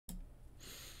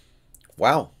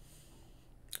Wow.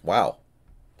 Wow.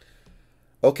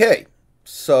 Okay.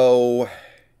 So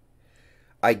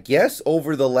I guess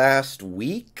over the last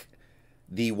week,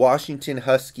 the Washington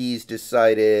Huskies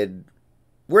decided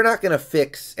we're not going to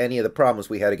fix any of the problems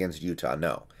we had against Utah.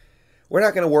 No. We're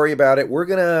not going to worry about it. We're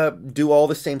going to do all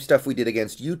the same stuff we did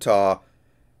against Utah.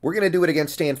 We're going to do it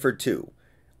against Stanford too.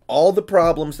 All the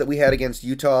problems that we had against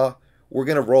Utah, we're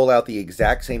going to roll out the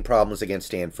exact same problems against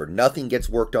Stanford. Nothing gets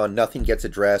worked on. Nothing gets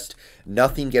addressed.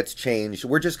 Nothing gets changed.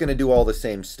 We're just going to do all the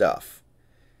same stuff.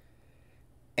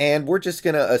 And we're just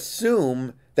going to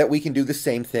assume that we can do the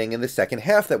same thing in the second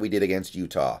half that we did against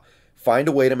Utah. Find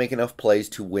a way to make enough plays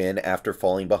to win after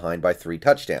falling behind by 3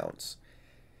 touchdowns.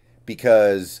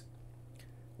 Because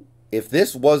if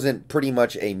this wasn't pretty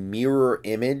much a mirror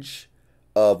image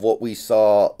of what we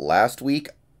saw last week,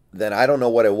 then I don't know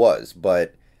what it was.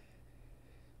 But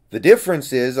the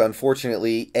difference is,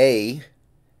 unfortunately, A,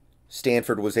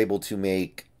 Stanford was able to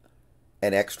make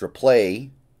an extra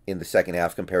play in the second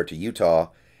half compared to Utah,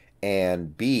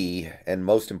 and B, and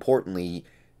most importantly,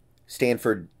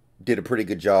 Stanford did a pretty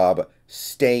good job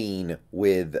staying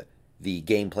with the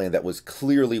game plan that was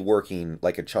clearly working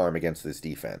like a charm against this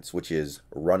defense, which is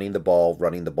running the ball,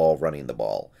 running the ball, running the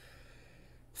ball.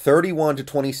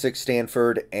 31-26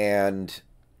 Stanford, and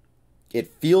it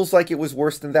feels like it was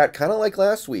worse than that, kind of like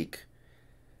last week.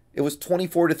 It was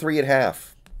 24-3 at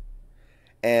half.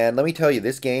 And let me tell you,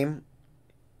 this game,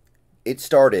 it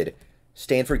started,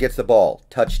 Stanford gets the ball,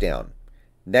 touchdown.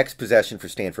 Next possession for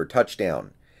Stanford,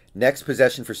 touchdown. Next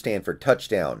possession for Stanford,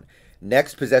 touchdown.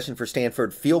 Next possession for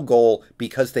Stanford, field goal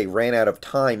because they ran out of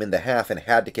time in the half and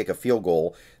had to kick a field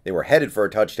goal. They were headed for a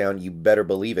touchdown, you better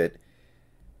believe it.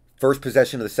 First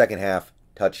possession of the second half,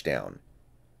 touchdown.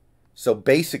 So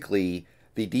basically,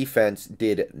 the defense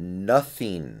did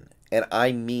nothing, and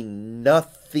I mean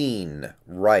nothing,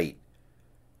 right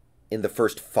in the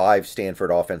first 5 Stanford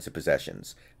offensive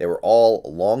possessions. They were all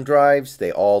long drives.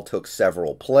 They all took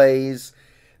several plays.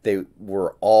 They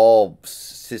were all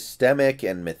systemic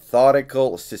and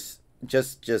methodical.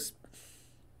 Just,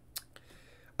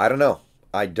 I don't know.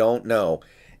 I don't know.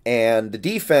 And the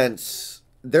defense,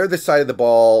 they're the side of the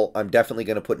ball I'm definitely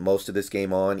going to put most of this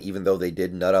game on, even though they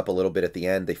did nut up a little bit at the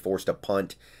end. They forced a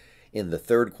punt in the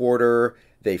third quarter.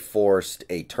 They forced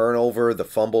a turnover, the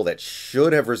fumble that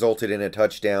should have resulted in a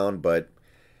touchdown, but,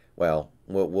 well,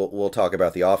 we'll talk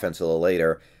about the offense a little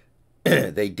later.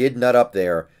 They did nut up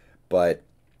there, but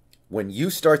when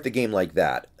you start the game like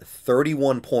that,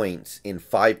 31 points in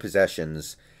 5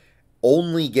 possessions,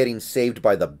 only getting saved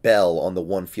by the bell on the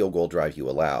 1 field goal drive you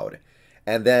allowed,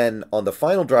 and then on the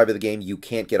final drive of the game, you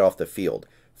can't get off the field.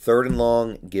 3rd and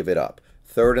long, give it up.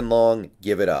 3rd and long,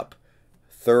 give it up.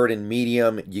 3rd and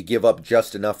medium, you give up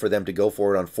just enough for them to go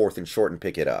for it on 4th and short and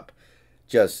pick it up.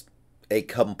 Just a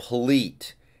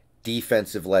complete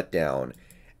defensive letdown.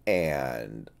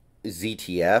 And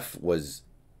ZTF was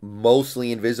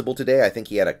mostly invisible today. I think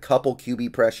he had a couple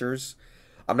QB pressures.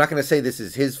 I'm not going to say this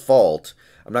is his fault.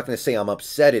 I'm not going to say I'm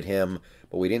upset at him,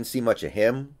 but we didn't see much of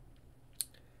him.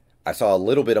 I saw a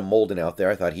little bit of Molden out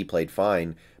there. I thought he played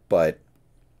fine, but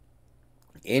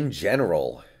in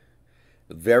general,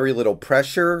 very little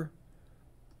pressure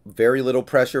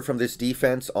from this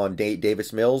defense on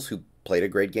Davis Mills, who played a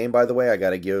great game, by the way. I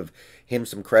got to give him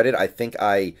some credit. I think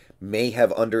I may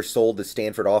have undersold the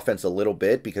Stanford offense a little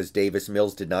bit because Davis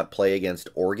Mills did not play against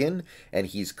Oregon, and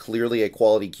he's clearly a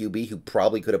quality QB who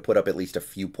probably could have put up at least a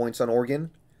few points on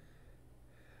Oregon.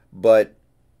 But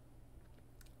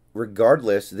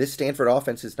regardless, this Stanford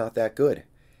offense is not that good.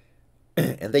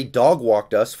 And they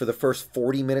dog-walked us for the first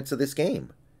 40 minutes of this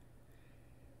game.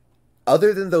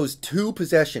 Other than those 2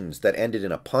 possessions that ended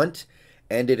in a punt,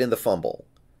 ended in the fumble,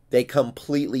 they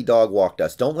completely dog-walked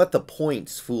us. Don't let the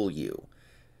points fool you.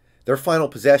 Their final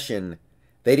possession,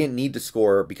 they didn't need to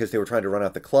score because they were trying to run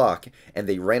out the clock, and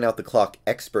they ran out the clock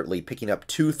expertly, picking up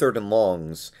 2 3rd and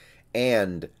longs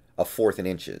and a 4th and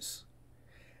inches.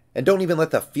 And don't even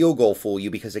let the field goal fool you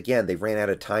because, again, they ran out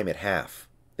of time at half.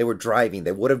 They were driving.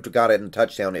 They would have got it in a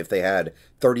touchdown if they had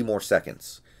 30 more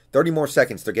seconds. 30 more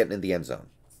seconds, they're getting in the end zone.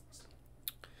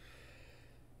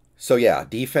 So, yeah,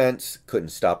 defense couldn't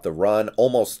stop the run.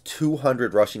 Almost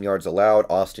 200 rushing yards allowed.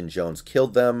 Austin Jones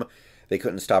killed them. They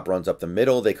couldn't stop runs up the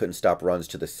middle. They couldn't stop runs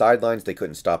to the sidelines. They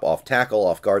couldn't stop off tackle,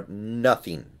 off guard.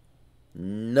 Nothing.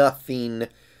 Nothing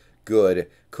good.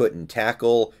 Couldn't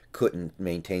tackle. Couldn't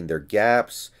maintain their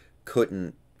gaps.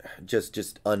 Couldn't,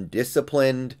 just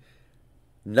undisciplined.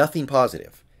 Nothing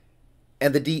positive.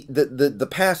 And the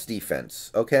pass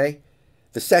defense, okay?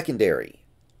 The secondary.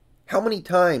 How many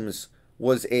times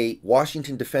was a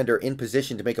Washington defender in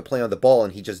position to make a play on the ball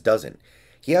and he just doesn't?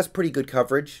 He has pretty good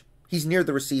coverage. He's near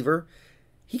the receiver.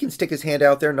 He can stick his hand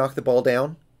out there, knock the ball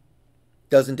down.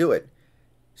 Doesn't do it.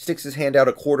 Sticks his hand out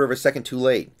a quarter of a second too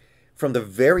late. From the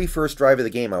very first drive of the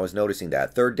game, I was noticing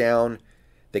that. Third down,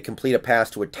 they complete a pass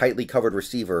to a tightly covered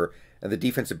receiver, and the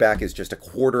defensive back is just a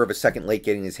quarter of a second late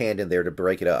getting his hand in there to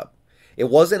break it up. It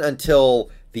wasn't until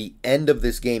the end of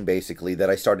this game, basically, that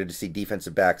I started to see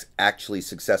defensive backs actually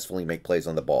successfully make plays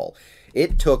on the ball.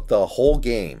 It took the whole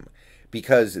game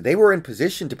because they were in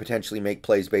position to potentially make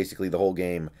plays basically the whole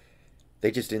game. They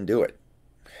just didn't do it.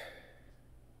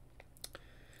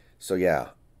 So, yeah.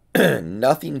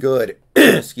 Nothing good.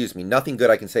 Excuse me. Nothing good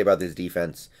I can say about this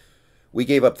defense. We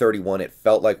gave up 31. It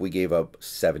felt like we gave up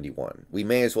 71. We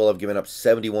may as well have given up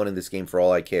 71 in this game for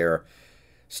all I care.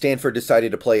 Stanford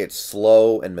decided to play it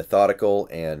slow and methodical,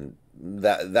 and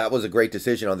that was a great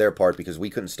decision on their part because we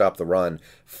couldn't stop the run.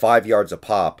 5 yards a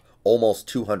pop, almost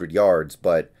 200 yards,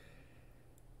 but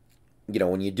you know,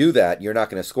 when you do that, you're not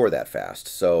going to score that fast.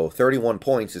 So 31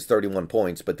 points is 31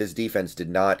 points, but this defense did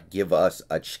not give us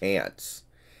a chance.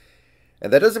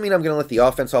 And that doesn't mean I'm going to let the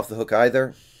offense off the hook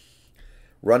either.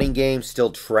 Running game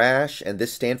still trash, and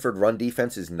this Stanford run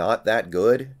defense is not that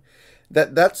good.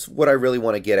 That's what I really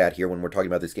want to get at here when we're talking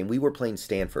about this game. We were playing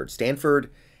Stanford. Stanford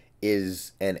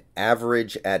is an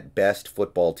average at best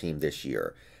football team this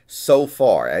year. So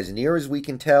far, as near as we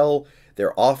can tell,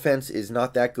 their offense is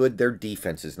not that good. Their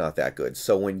defense is not that good.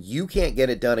 So when you can't get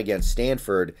it done against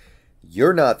Stanford,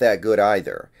 you're not that good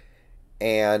either.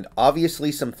 And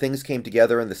obviously some things came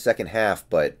together in the second half,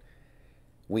 but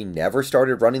we never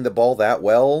started running the ball that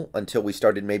well until we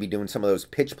started maybe doing some of those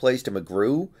pitch plays to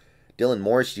McGrew. Dylan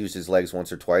Morris used his legs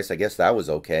once or twice. I guess that was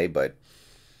okay, but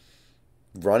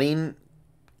running,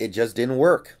 it just didn't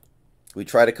work. We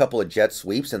tried a couple of jet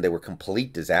sweeps, and they were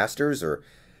complete disasters, or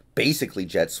basically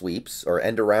jet sweeps, or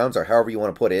end arounds, or however you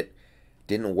want to put it.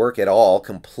 Didn't work at all.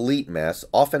 Complete mess.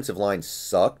 Offensive line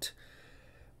sucked.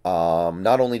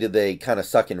 Not only did they kind of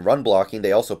suck in run blocking,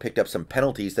 they also picked up some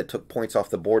penalties that took points off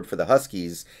the board for the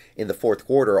Huskies in the fourth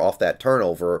quarter off that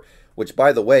turnover, which,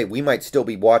 by the way, we might still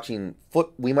be watching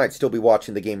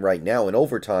the game right now in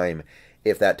overtime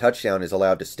if that touchdown is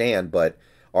allowed to stand, but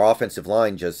our offensive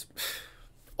line just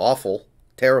awful,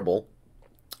 terrible.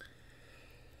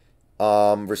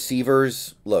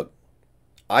 Receivers, look,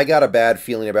 I got a bad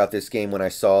feeling about this game when I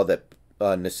saw that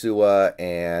Nasua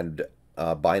and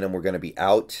Bynum were going to be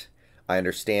out. I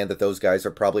understand that those guys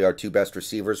are probably our two best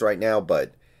receivers right now,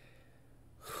 but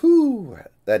whew,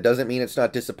 that doesn't mean it's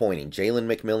not disappointing. Jalen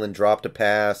McMillan dropped a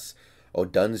pass.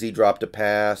 Odunze dropped a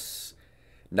pass.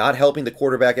 Not helping the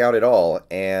quarterback out at all.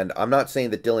 And I'm not saying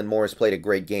that Dylan Morris played a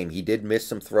great game. He did miss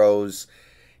some throws.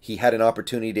 He had an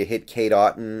opportunity to hit Cade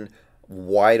Otton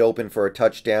wide open for a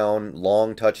touchdown,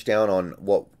 long touchdown on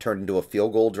what turned into a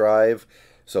field goal drive.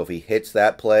 So if he hits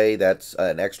that play, that's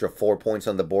an extra 4 points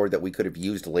on the board that we could have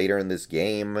used later in this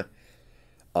game.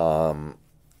 I'm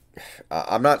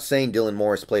not saying Dylan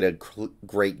Morris played a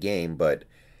great game, but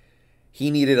he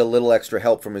needed a little extra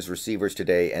help from his receivers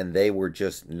today, and they were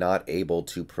just not able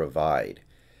to provide.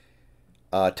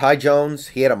 Ty Jones,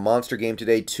 he had a monster game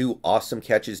today. 2 awesome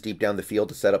catches deep down the field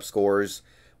to set up scores.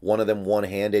 One of them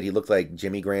one-handed. He looked like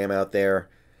Jimmy Graham out there.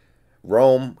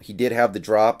 Rome, he did have the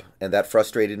drop, and that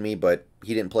frustrated me, but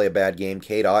he didn't play a bad game.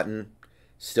 Cade Otton,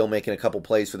 still making a couple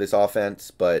plays for this offense,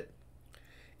 but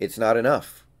it's not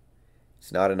enough.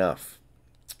 It's not enough.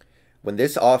 When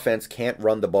this offense can't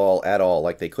run the ball at all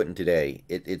like they couldn't today,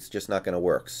 it's just not going to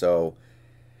work. So,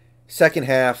 second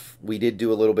half, we did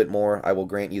do a little bit more. I will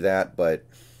grant you that, but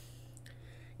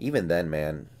even then,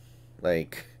 man,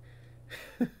 like,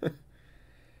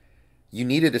 you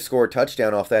needed to score a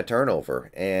touchdown off that turnover.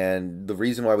 And the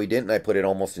reason why we didn't, I put it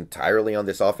almost entirely on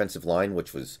this offensive line,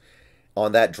 which was,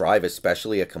 on that drive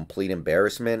especially, a complete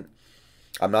embarrassment.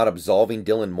 I'm not absolving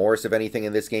Dylan Morris of anything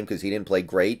in this game because he didn't play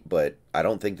great, but I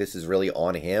don't think this is really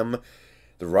on him.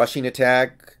 The rushing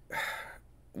attack,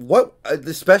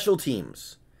 the special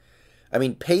teams. I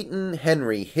mean, Peyton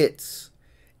Henry hits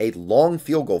a long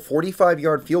field goal,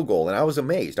 45-yard field goal, and I was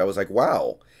amazed. I was like,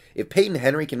 wow. If Peyton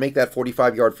Henry can make that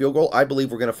 45-yard field goal, I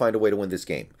believe we're going to find a way to win this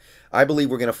game. I believe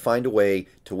we're going to find a way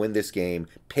to win this game.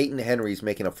 Peyton Henry's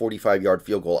making a 45-yard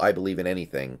field goal. I believe in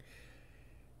anything.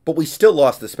 But we still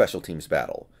lost the special teams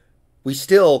battle. We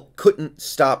still couldn't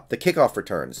stop the kickoff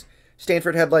returns.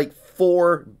 Stanford had like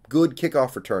 4 good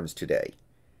kickoff returns today.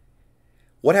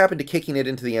 What happened to kicking it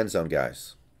into the end zone,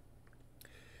 guys?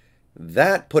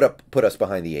 That put us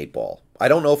behind the 8 ball. I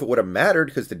don't know if it would have mattered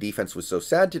because the defense was so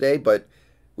sad today, but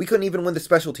we couldn't even win the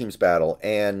special teams battle.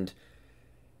 And,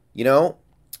 you know,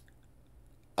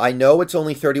 I know it's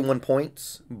only 31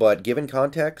 points, but given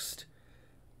context,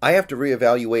 I have to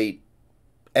reevaluate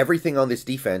everything on this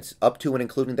defense up to and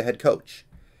including the head coach.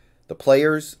 The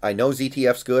players, I know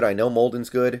ZTF's good. I know Molden's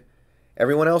good.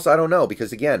 Everyone else, I don't know.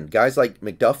 Because, again, guys like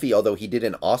McDuffie, although he did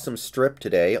an awesome strip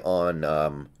today on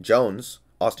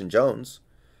Austin Jones,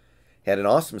 had an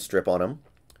awesome strip on him.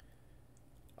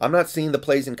 I'm not seeing the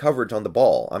plays in coverage on the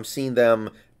ball. I'm seeing them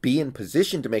be in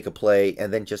position to make a play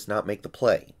and then just not make the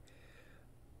play.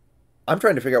 I'm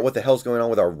trying to figure out what the hell's going on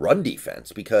with our run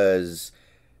defense, because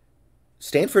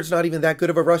Stanford's not even that good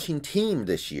of a rushing team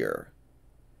this year.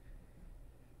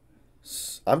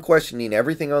 I'm questioning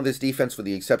everything on this defense with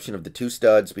the exception of the two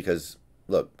studs because,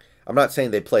 look, I'm not saying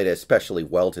they played especially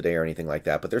well today or anything like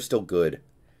that, but they're still good.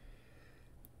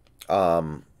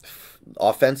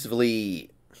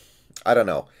 Offensively, I don't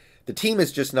know. The team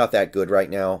is just not that good right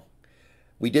now.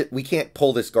 We can't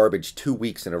pull this garbage 2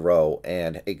 weeks in a row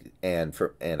and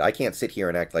I can't sit here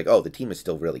and act like, oh, the team is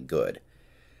still really good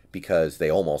because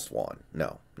they almost won.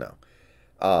 No.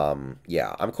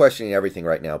 Yeah, I'm questioning everything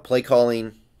right now. Play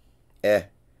calling,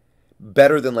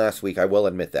 better than last week, I will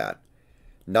admit that.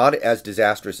 Not as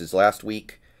disastrous as last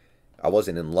week. I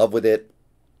wasn't in love with it,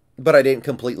 but I didn't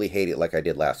completely hate it like I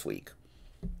did last week.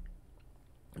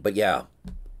 But yeah,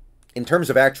 in terms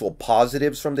of actual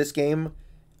positives from this game,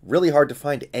 really hard to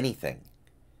find anything.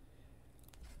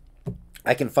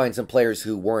 I can find some players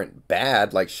who weren't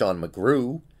bad, like Sean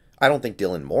McGrew. I don't think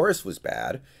Dylan Morris was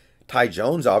bad. Ty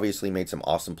Jones obviously made some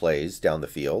awesome plays down the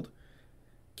field.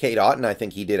 Cade Otton, I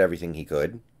think he did everything he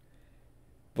could.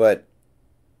 But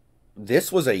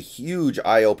this was a huge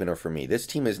eye-opener for me. This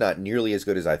team is not nearly as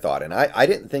good as I thought. And I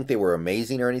didn't think they were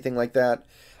amazing or anything like that.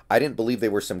 I didn't believe they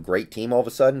were some great team all of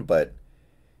a sudden, but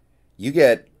you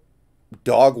get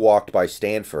dog-walked by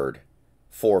Stanford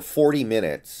for 40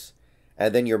 minutes,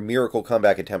 and then your miracle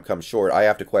comeback attempt comes short. I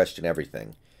have to question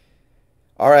everything.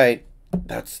 All right,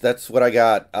 that's what I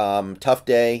got. Tough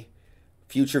day.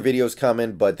 Future videos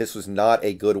coming, but this was not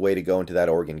a good way to go into that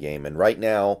Oregon game. And right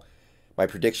now, my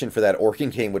prediction for that Oregon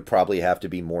game would probably have to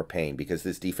be more pain because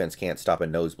this defense can't stop a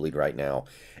nosebleed right now.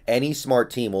 Any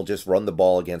smart team will just run the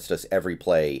ball against us every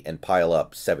play and pile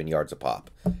up 7 yards a pop.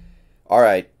 All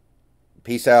right.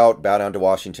 Peace out. Bow down to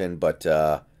Washington. But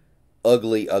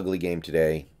ugly, ugly game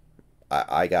today.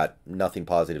 I got nothing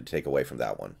positive to take away from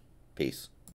that one. Peace.